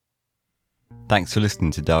Thanks for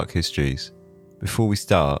listening to Dark Histories. Before we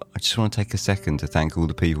start, I just want to take a second to thank all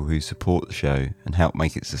the people who support the show and help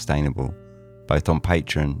make it sustainable, both on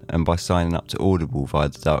Patreon and by signing up to Audible via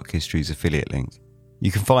the Dark Histories affiliate link.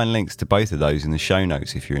 You can find links to both of those in the show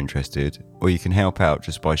notes if you're interested, or you can help out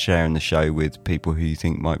just by sharing the show with people who you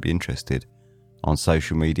think might be interested, on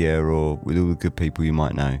social media or with all the good people you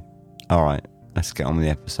might know. Alright, let's get on with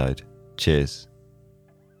the episode. Cheers.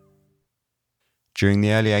 During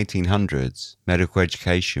the early 1800s, medical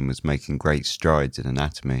education was making great strides in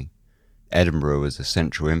anatomy. Edinburgh was a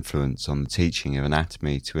central influence on the teaching of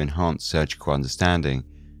anatomy to enhance surgical understanding.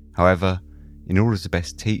 However, in order to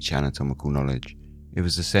best teach anatomical knowledge, it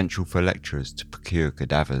was essential for lecturers to procure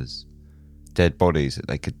cadavers, dead bodies that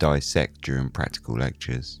they could dissect during practical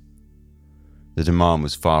lectures. The demand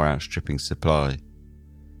was far outstripping supply.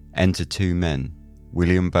 Enter two men,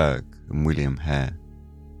 William Burke and William Hare.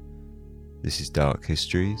 This is Dark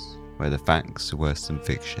Histories, where the facts are worse than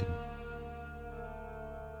fiction.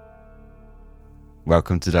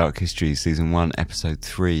 Welcome to Dark Histories, Season 1, Episode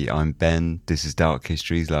 3. I'm Ben, this is Dark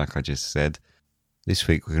Histories, like I just said. This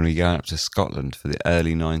week we're going to be going up to Scotland for the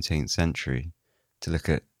early 19th century to look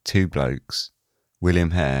at two blokes, William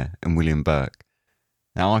Hare and William Burke.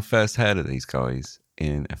 Now, I first heard of these guys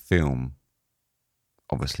in a film,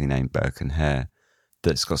 obviously named Burke and Hare,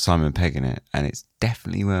 that's got Simon Pegg in it, and it's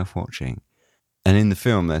definitely worth watching. And in the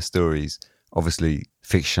film, their stories, obviously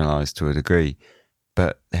fictionalised to a degree,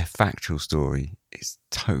 but their factual story is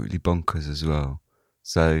totally bonkers as well.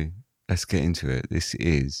 So let's get into it. This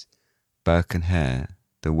is Burke and Hare,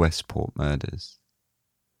 the Westport Murders.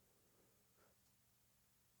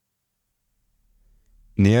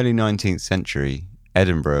 In the early 19th century,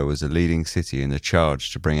 Edinburgh was a leading city in the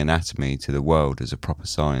charge to bring anatomy to the world as a proper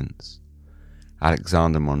science.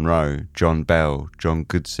 Alexander Monro, John Bell, John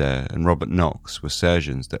Goodsir and Robert Knox were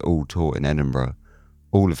surgeons that all taught in Edinburgh,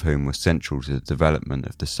 all of whom were central to the development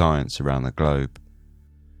of the science around the globe.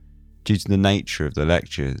 Due to the nature of the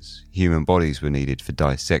lectures, human bodies were needed for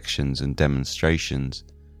dissections and demonstrations.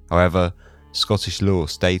 However, Scottish law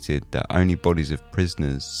stated that only bodies of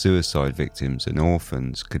prisoners, suicide victims and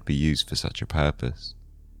orphans could be used for such a purpose.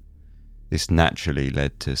 This naturally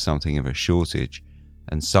led to something of a shortage,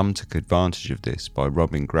 and some took advantage of this by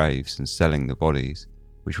robbing graves and selling the bodies,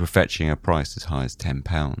 which were fetching a price as high as £10.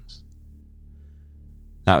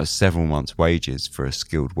 That was several months' wages for a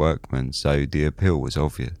skilled workman, so the appeal was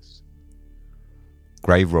obvious.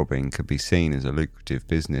 Grave robbing could be seen as a lucrative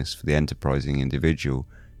business for the enterprising individual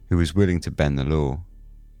who was willing to bend the law.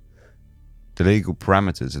 The legal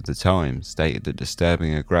parameters of the time stated that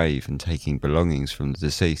disturbing a grave and taking belongings from the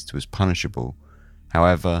deceased was punishable.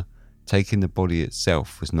 However, taking the body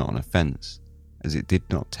itself was not an offence, as it did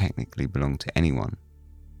not technically belong to anyone.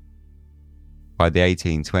 By the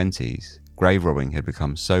 1820s, grave robbing had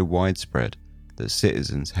become so widespread that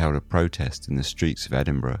citizens held a protest in the streets of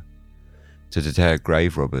Edinburgh. To deter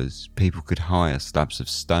grave robbers, people could hire slabs of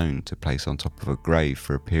stone to place on top of a grave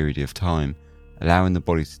for a period of time, allowing the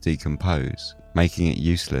body to decompose, making it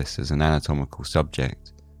useless as an anatomical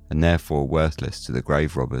subject, and therefore worthless to the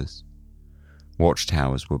grave robbers.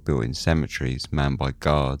 Watchtowers were built in cemeteries manned by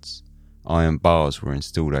guards. Iron bars were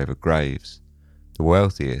installed over graves. The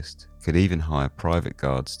wealthiest could even hire private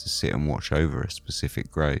guards to sit and watch over a specific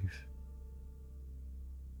grave.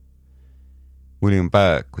 William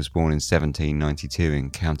Burke was born in 1792 in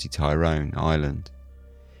County Tyrone, Ireland.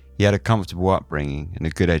 He had a comfortable upbringing and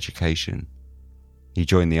a good education. He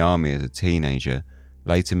joined the army as a teenager,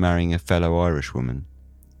 later marrying a fellow Irishwoman.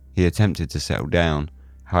 He attempted to settle down.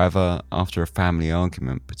 However, after a family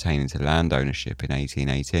argument pertaining to land ownership in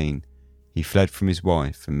 1818, he fled from his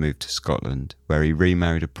wife and moved to Scotland, where he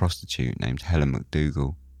remarried a prostitute named Helen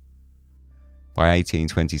MacDougall. By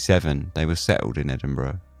 1827, they were settled in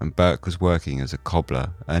Edinburgh, and Burke was working as a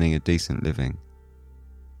cobbler, earning a decent living.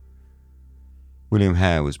 William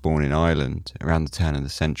Hare was born in Ireland around the turn of the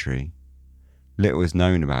century. Little is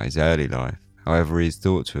known about his early life, however he is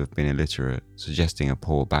thought to have been illiterate, suggesting a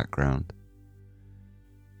poor background.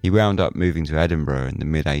 He wound up moving to Edinburgh in the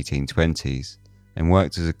mid-1820s and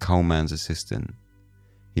worked as a coalman's assistant.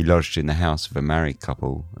 He lodged in the house of a married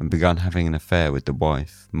couple and began having an affair with the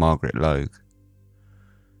wife, Margaret Logue.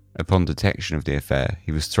 Upon detection of the affair,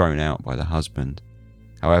 he was thrown out by the husband.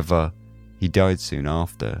 However, he died soon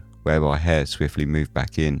after, whereby Hare swiftly moved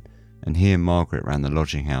back in, and he and Margaret ran the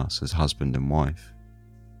lodging house as husband and wife.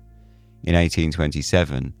 In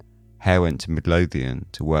 1827, Hare went to Midlothian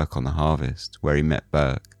to work on the harvest, where he met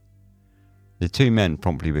Burke. The two men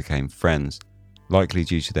promptly became friends, likely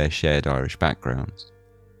due to their shared Irish backgrounds.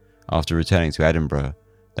 After returning to Edinburgh,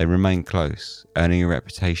 They remained close, earning a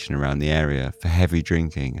reputation around the area for heavy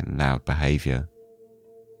drinking and loud behaviour.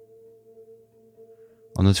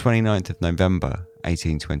 On the 29th of November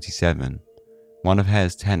 1827, one of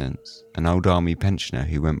Hare's tenants, an old army pensioner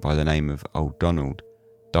who went by the name of Old Donald,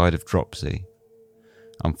 died of dropsy.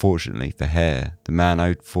 Unfortunately for Hare, the man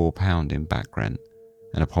owed £4 in back rent,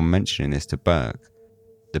 and upon mentioning this to Burke,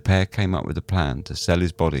 the pair came up with a plan to sell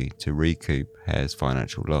his body to recoup Hare's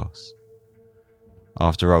financial loss.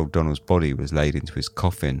 After Old Donald's body was laid into his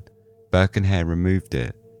coffin, Burke and Hare removed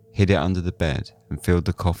it, hid it under the bed, and filled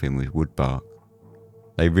the coffin with wood bark.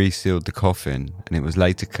 They resealed the coffin, and it was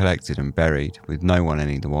later collected and buried, with no one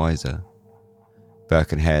any the wiser.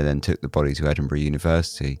 Burke and Hare then took the body to Edinburgh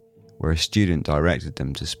University, where a student directed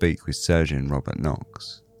them to speak with surgeon Robert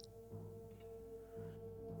Knox.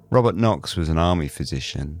 Robert Knox was an army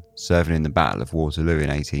physician, serving in the Battle of Waterloo in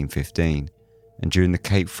 1815 and during the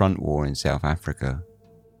Cape Front War in South Africa.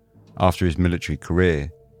 After his military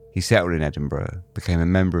career, he settled in Edinburgh, became a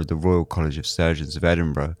member of the Royal College of Surgeons of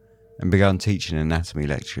Edinburgh, and began teaching anatomy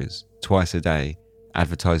lectures twice a day,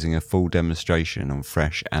 advertising a full demonstration on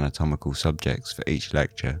fresh anatomical subjects for each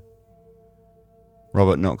lecture.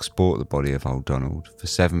 Robert Knox bought the body of Old Donald for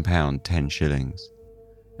 £7 10 shillings.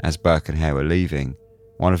 As Burke and Hare were leaving,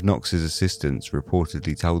 one of Knox's assistants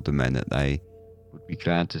reportedly told the men that they would be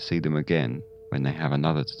glad to see them again when they have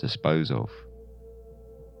another to dispose of.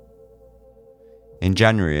 In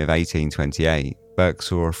January of 1828, Burke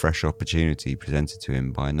saw a fresh opportunity presented to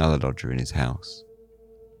him by another lodger in his house.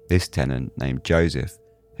 This tenant, named Joseph,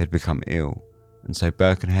 had become ill, and so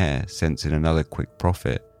Burke and Hare, sensing another quick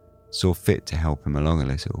profit, saw fit to help him along a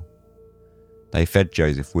little. They fed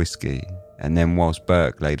Joseph whiskey, and then whilst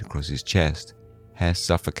Burke laid across his chest, Hare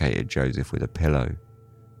suffocated Joseph with a pillow.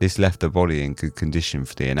 This left the body in good condition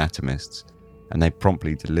for the anatomists, and they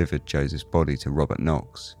promptly delivered Joseph's body to Robert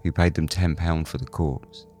Knox, who paid them £10 for the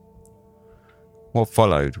corpse. What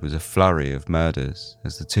followed was a flurry of murders,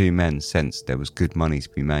 as the two men sensed there was good money to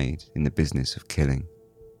be made in the business of killing.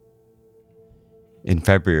 In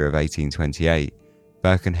February of 1828,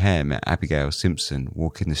 Burke and Hare met Abigail Simpson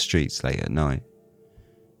walking the streets late at night.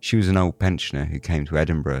 She was an old pensioner who came to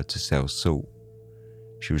Edinburgh to sell salt.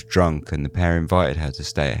 She was drunk, and the pair invited her to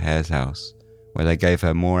stay at Hare's house, where they gave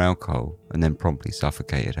her more alcohol and then promptly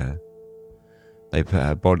suffocated her. They put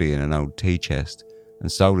her body in an old tea chest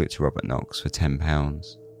and sold it to Robert Knox for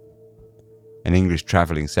 £10. An English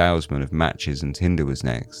travelling salesman of matches and tinder was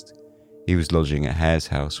next. He was lodging at Hare's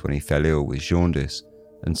house when he fell ill with jaundice,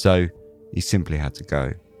 and so he simply had to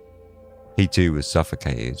go. He too was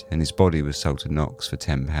suffocated, and his body was sold to Knox for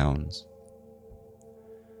 £10.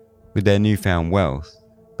 With their newfound wealth,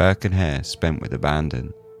 Burke and Hare spent with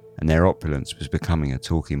abandon, and their opulence was becoming a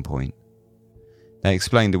talking point. They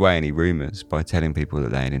explained away any rumours by telling people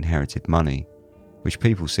that they had inherited money, which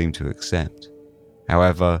people seemed to accept.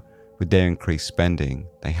 However, with their increased spending,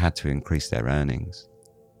 they had to increase their earnings.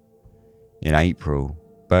 In April,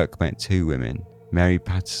 Burke met two women, Mary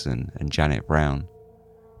Patterson and Janet Brown.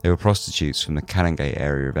 They were prostitutes from the Canongate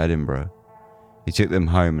area of Edinburgh. He took them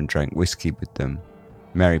home and drank whiskey with them.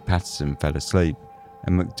 Mary Patterson fell asleep,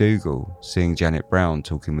 and MacDougall, seeing Janet Brown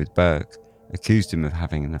talking with Burke, accused him of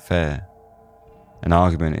having an affair. An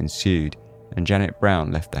argument ensued, and Janet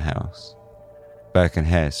Brown left the house. Burke and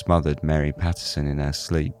Hare smothered Mary Patterson in her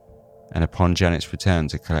sleep, and upon Janet's return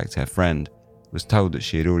to collect her friend, was told that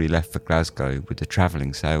she had already left for Glasgow with the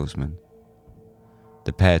travelling salesman.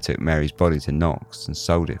 The pair took Mary's body to Knox and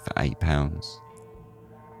sold it for £8.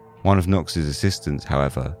 One of Knox's assistants,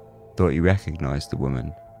 however, thought he recognised the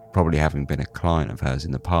woman, probably having been a client of hers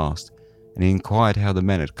in the past, and he inquired how the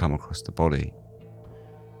men had come across the body.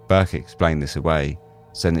 Burke explained this away,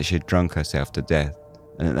 saying that she had drunk herself to death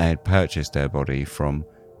and that they had purchased her body from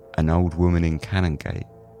an old woman in Canongate.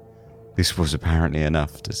 This was apparently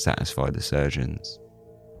enough to satisfy the surgeons.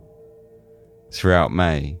 Throughout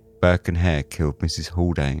May, Burke and Hare killed Mrs.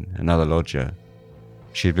 Haldane, another lodger.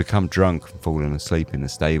 She had become drunk and fallen asleep in the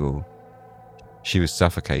stable. She was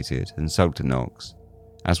suffocated and sold to Knox,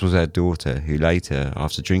 as was her daughter, who later,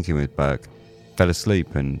 after drinking with Burke, fell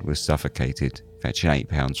asleep and was suffocated, fetching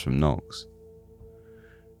 £8 from Knox.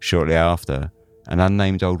 Shortly after, an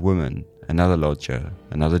unnamed old woman, another lodger,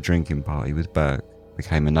 another drinking party with Burke,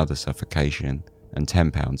 became another suffocation and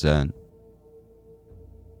 £10 earned.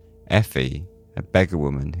 Effie, a beggar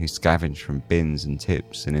woman who scavenged from bins and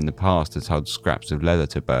tips and in the past had sold scraps of leather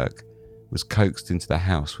to Burke, was coaxed into the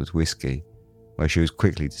house with whiskey, where she was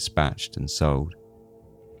quickly dispatched and sold.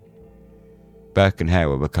 Burke and Hare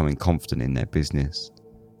were becoming confident in their business,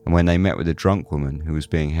 and when they met with a drunk woman who was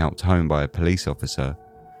being helped home by a police officer,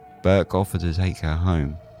 Burke offered to take her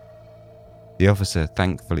home. The officer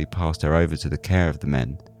thankfully passed her over to the care of the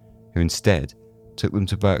men, who instead took them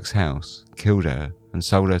to Burke's house, killed her, and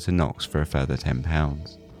sold her to Knox for a further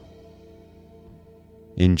 £10.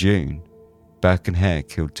 In June, Burke and Hare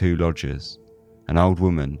killed 2 lodgers, an old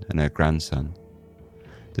woman and her grandson.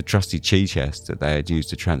 The trusty tea chest that they had used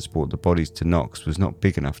to transport the bodies to Knox was not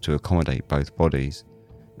big enough to accommodate both bodies,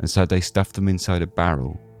 and so they stuffed them inside a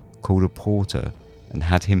barrel, called a porter, and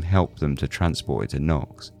had him help them to transport it to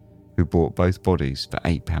Knox, who bought both bodies for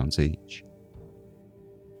 £8 each.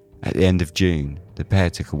 At the end of June, the pair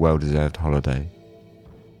took a well-deserved holiday.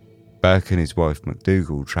 Burke and his wife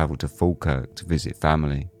MacDougall travelled to Falkirk to visit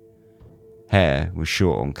family. Hare was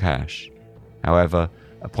short on cash. However,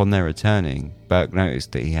 upon their returning, Burke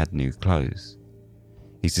noticed that he had new clothes.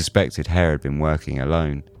 He suspected Hare had been working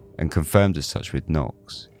alone and confirmed as such with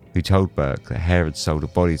Knox, who told Burke that Hare had sold a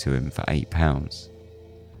body to him for £8.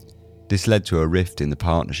 This led to a rift in the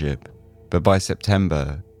partnership, but by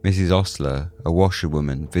September, Mrs. Ostler, a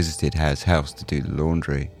washerwoman, visited Hare's house to do the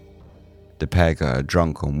laundry. The pair got her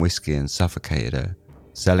drunk on whiskey and suffocated her,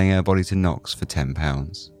 selling her body to Knox for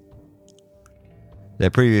 £10. Their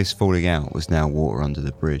previous falling out was now water under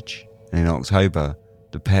the bridge, and in October,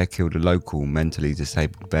 the pair killed a local mentally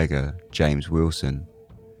disabled beggar, James Wilson.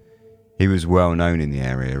 He was well known in the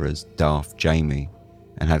area as Daft Jamie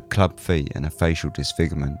and had club feet and a facial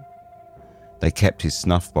disfigurement. They kept his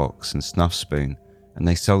snuff box and snuff spoon, and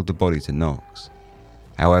they sold the body to Knox.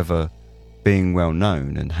 However, being well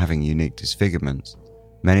known and having unique disfigurements,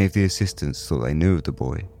 many of the assistants thought they knew of the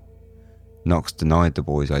boy. Knox denied the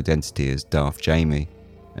boy's identity as Daft Jamie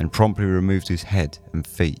and promptly removed his head and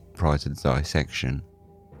feet prior to the dissection.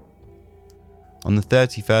 On the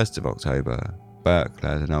 31st of October, Burke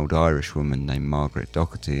lured an old Irish woman named Margaret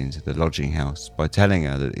Docherty into the lodging house by telling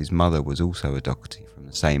her that his mother was also a Docherty from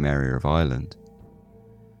the same area of Ireland.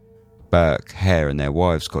 Burke, Hare and their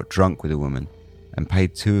wives got drunk with the woman and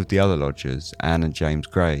paid 2 of the other lodgers, Anne and James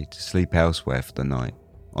Gray, to sleep elsewhere for the night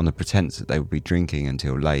on the pretence that they would be drinking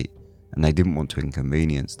until late and they didn't want to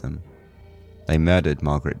inconvenience them. They murdered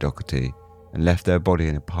Margaret Docherty and left her body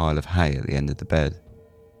in a pile of hay at the end of the bed.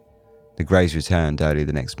 The Greys returned early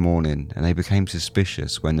the next morning and they became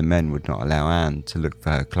suspicious when the men would not allow Anne to look for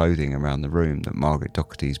her clothing around the room that Margaret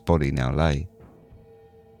Docherty's body now lay.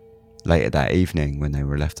 Later that evening, when they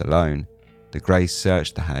were left alone, the Greys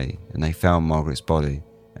searched the hay and they found Margaret's body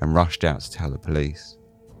and rushed out to tell the police.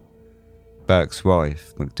 Burke's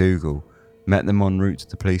wife, MacDougall, met them en route to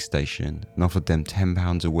the police station and offered them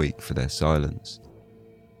 £10 a week for their silence.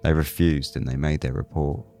 They refused and they made their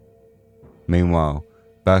report. Meanwhile,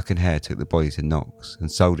 Burke and Hare took the body to Knox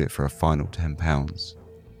and sold it for a final £10.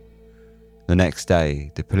 The next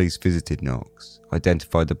day, the police visited Knox,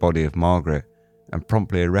 identified the body of Margaret and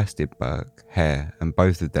promptly arrested Burke, Hare and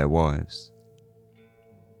both of their wives.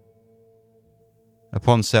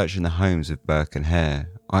 Upon searching the homes of Burke and Hare,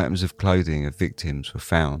 items of clothing of victims were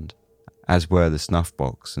found, as were the snuff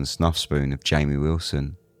box and snuff spoon of Jamie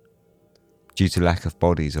Wilson. Due to lack of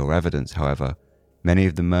bodies or evidence, however, many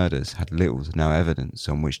of the murders had little to no evidence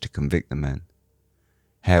on which to convict the men.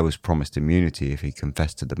 Hare was promised immunity if he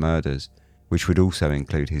confessed to the murders, which would also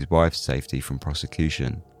include his wife's safety from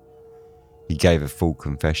prosecution. He gave a full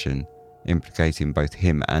confession, implicating both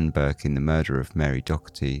him and Burke in the murder of Mary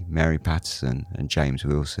Docherty, Mary Patterson and James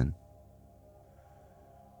Wilson.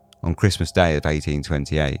 On Christmas Day of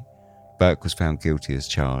 1828, Burke was found guilty as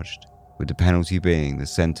charged, with the penalty being the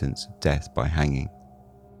sentence of death by hanging.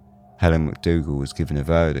 Helen MacDougall was given a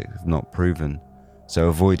verdict of not proven, so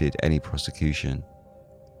avoided any prosecution.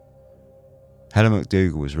 Helen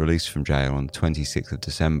MacDougall was released from jail on the 26th of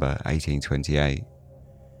December 1828.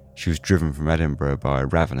 She was driven from Edinburgh by a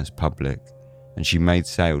ravenous public, and she made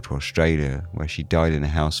sail to Australia, where she died in a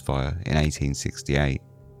house fire in 1868.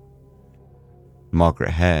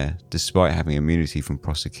 Margaret Hare, despite having immunity from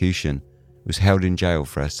prosecution, was held in jail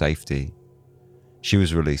for her safety. She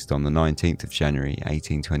was released on the 19th of January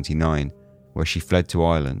 1829, where she fled to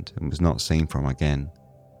Ireland and was not seen from again.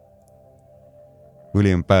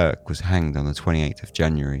 William Burke was hanged on the 28th of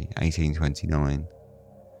January 1829.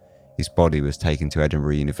 His body was taken to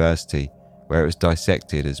Edinburgh University, where it was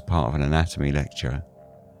dissected as part of an anatomy lecture.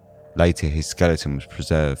 Later, his skeleton was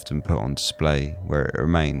preserved and put on display, where it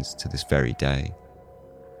remains to this very day.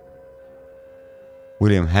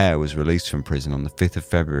 William Hare was released from prison on the 5th of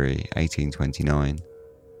February 1829.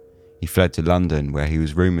 He fled to London, where he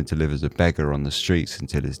was rumoured to live as a beggar on the streets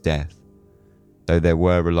until his death, though there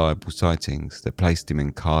were reliable sightings that placed him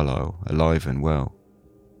in Carlisle, alive and well.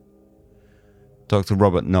 Dr.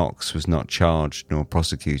 Robert Knox was not charged nor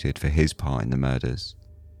prosecuted for his part in the murders.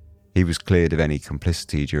 He was cleared of any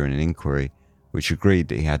complicity during an inquiry, which agreed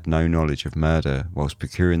that he had no knowledge of murder whilst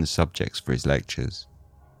procuring the subjects for his lectures.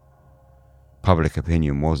 Public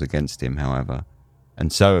opinion was against him, however,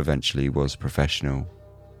 and so eventually was professional.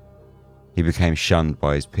 He became shunned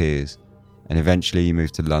by his peers, and eventually he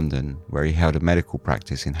moved to London, where he held a medical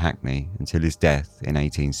practice in Hackney until his death in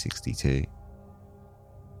 1862.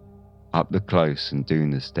 Up the close and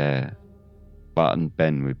down the stair, Button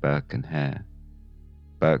Ben with Burke and Hare.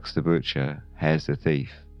 Burke's the butcher, Hare's the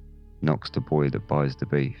thief, knocks the boy that buys the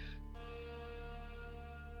beef.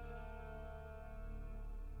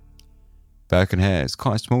 Burke and Hare is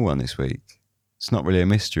quite a small one this week. It's not really a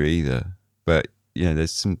mystery either, but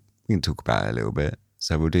there's some, we can talk about it a little bit,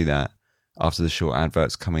 so we'll do that after the short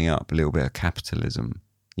adverts coming up. A little bit of capitalism,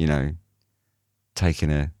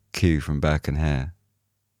 taking a cue from Burke and Hare.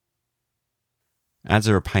 Ads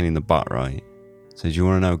are a pain in the butt, right? So do you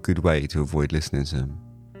want to know a good way to avoid listening to them?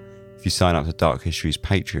 If you sign up to Dark History's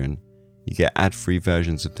Patreon, you get ad-free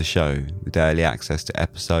versions of the show with early access to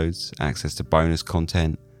episodes, access to bonus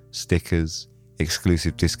content, stickers,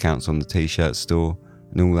 exclusive discounts on the t-shirt store,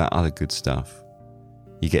 and all that other good stuff.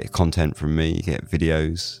 You get content from me, you get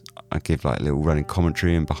videos, I give little running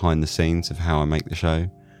commentary and behind the scenes of how I make the show.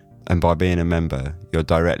 And by being a member, you're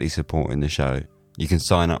directly supporting the show. You can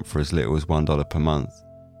sign up for as little as $1 per month,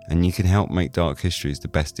 and you can help make Dark Histories the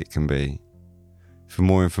best it can be. For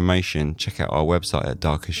more information, check out our website at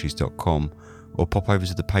darkhistories.com or pop over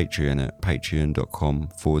to the Patreon at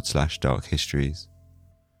patreon.com/darkhistories.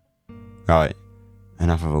 Right,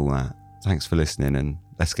 enough of all that. Thanks for listening, and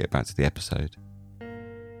let's get back to the episode.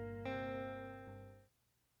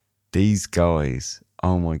 These guys,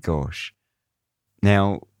 oh my gosh.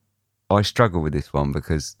 Now, I struggle with this one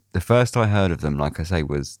because the first I heard of them, like I say,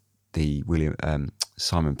 was the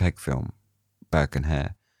Simon Pegg film, Burke and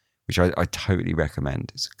Hare, which I totally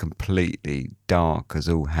recommend. It's a completely dark as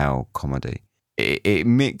all hell comedy. It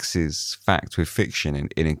mixes fact with fiction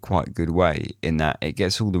in a quite good way, in that it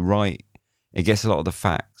gets a lot of the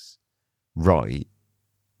facts right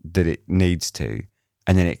that it needs to,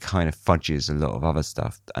 and then it kind of fudges a lot of other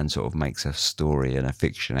stuff and sort of makes a story and a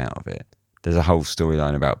fiction out of it. There's a whole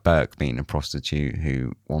storyline about Burke meeting a prostitute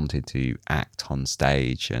who wanted to act on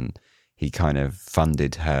stage, and he kind of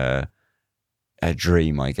funded her a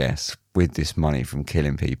dream, I guess, with this money from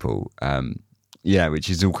killing people. Which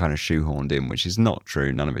is all kind of shoehorned in, which is not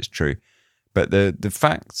true. None of it's true. But the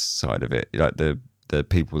facts side of it, like the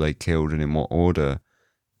people they killed and in what order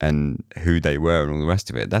and who they were and all the rest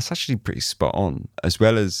of it, that's actually pretty spot on, as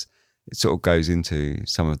well as it sort of goes into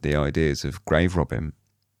some of the ideas of grave robbing.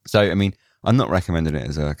 So, I mean, I'm not recommending it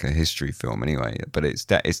as a history film anyway, but it's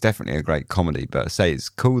definitely a great comedy. But I say it's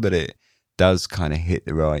cool that it does kind of hit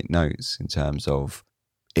the right notes in terms of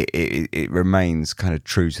it remains kind of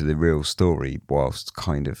true to the real story whilst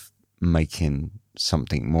kind of making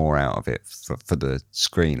something more out of it for the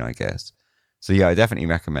screen, I guess. So yeah, I definitely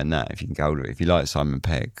recommend that if you can go to it. If you like Simon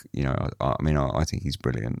Pegg, I think he's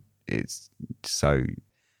brilliant. It's so,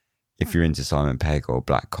 if you're into Simon Pegg or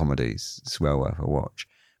black comedies, it's well worth a watch.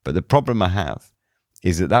 But the problem I have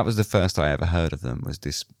is that was the first I ever heard of them, was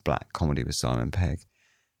this black comedy with Simon Pegg.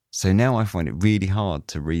 So now I find it really hard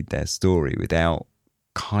to read their story without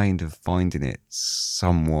kind of finding it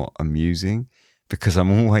somewhat amusing, because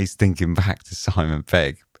I'm always thinking back to Simon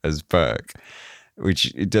Pegg as Burke,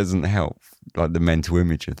 which it doesn't help, like the mental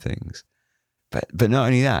image of things. But not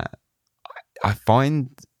only that, I find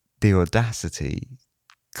the audacity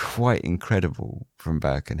quite incredible from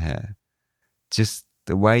Burke and Hare. Just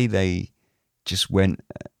the way they just went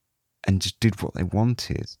and just did what they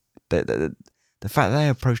wanted. The fact that they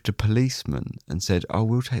approached a policeman and said, "Oh,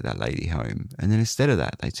 we'll take that lady home," and then instead of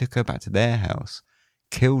that, they took her back to their house,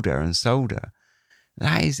 killed her and sold her.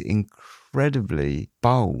 That is incredibly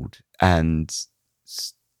bold and,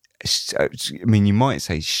 I mean, you might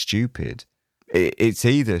say stupid. It's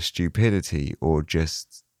either stupidity or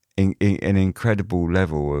just an incredible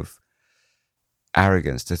level of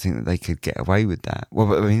arrogance to think that they could get away with that. Well,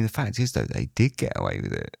 but I mean, the fact is, though, they did get away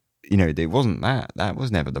with it. It wasn't that. That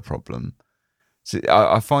was never the problem. So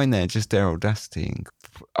I find their audacity,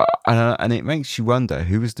 and it makes you wonder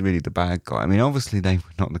who was really the bad guy. I mean, obviously they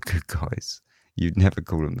were not the good guys. You'd never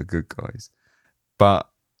call them the good guys. But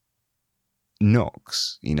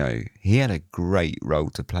Knox, he had a great role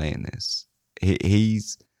to play in this.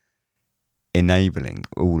 He's enabling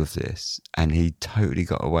all of this, and he totally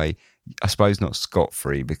got away. I suppose not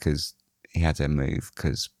scot-free, because he had to move,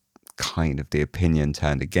 because kind of the opinion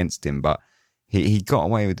turned against him, but he got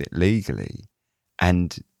away with it legally,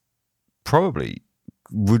 and probably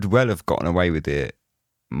would well have gotten away with it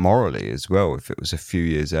morally as well. If it was a few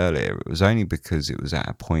years earlier, it was only because it was at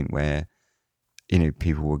a point where,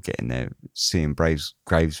 people were seeing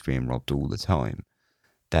graves being robbed all the time,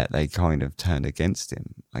 that they kind of turned against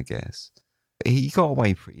him, I guess. He got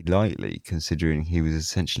away pretty lightly, considering he was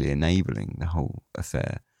essentially enabling the whole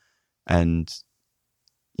affair. And,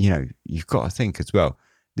 you've got to think as well,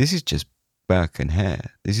 this is just Burke and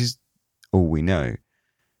Hare. This is all we know.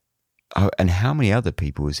 And how many other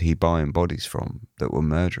people was he buying bodies from that were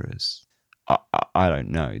murderers? I don't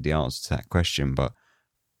know the answer to that question, but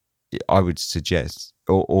I would suggest,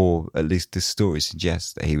 or at least this story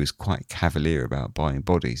suggests, that he was quite cavalier about buying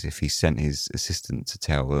bodies. If he sent his assistant to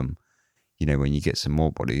tell them, when you get some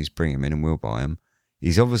more bodies, bring them in and we'll buy them.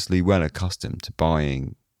 He's obviously well accustomed to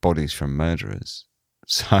buying bodies from murderers.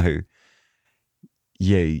 So,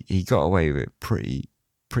 yeah, he got away with it pretty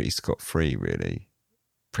scot-free, really.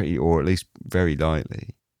 Or at least very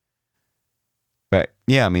lightly. But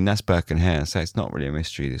yeah, I mean, that's Burke and Hare, so it's not really a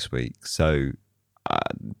mystery this week. So,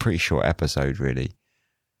 pretty short episode, really.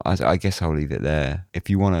 I guess I'll leave it there. If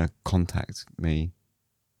you want to contact me,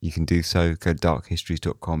 you can do so. Go to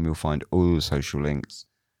darkhistories.com. You'll find all the social links,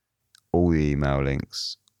 all the email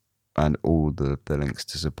links, and all the links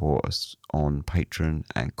to support us on Patreon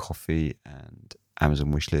and Ko-fi and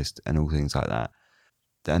Amazon wishlist and all things like that.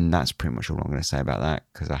 And that's pretty much all I'm going to say about that,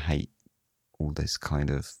 because I hate all this kind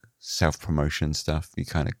of self-promotion stuff. You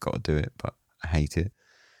kind of got to do it, but I hate it.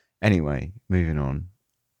 Anyway, moving on.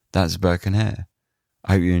 That's Burke and Hare.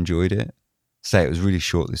 I hope you enjoyed it. It was really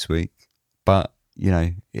short this week, but,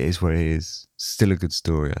 it is what it is. Still a good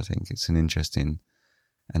story, I think. It's an interesting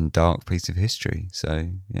and dark piece of history. So,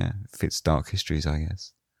 yeah, it fits Dark Histories, I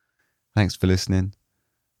guess. Thanks for listening.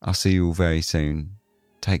 I'll see you all very soon.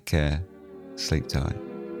 Take care. Sleep tight.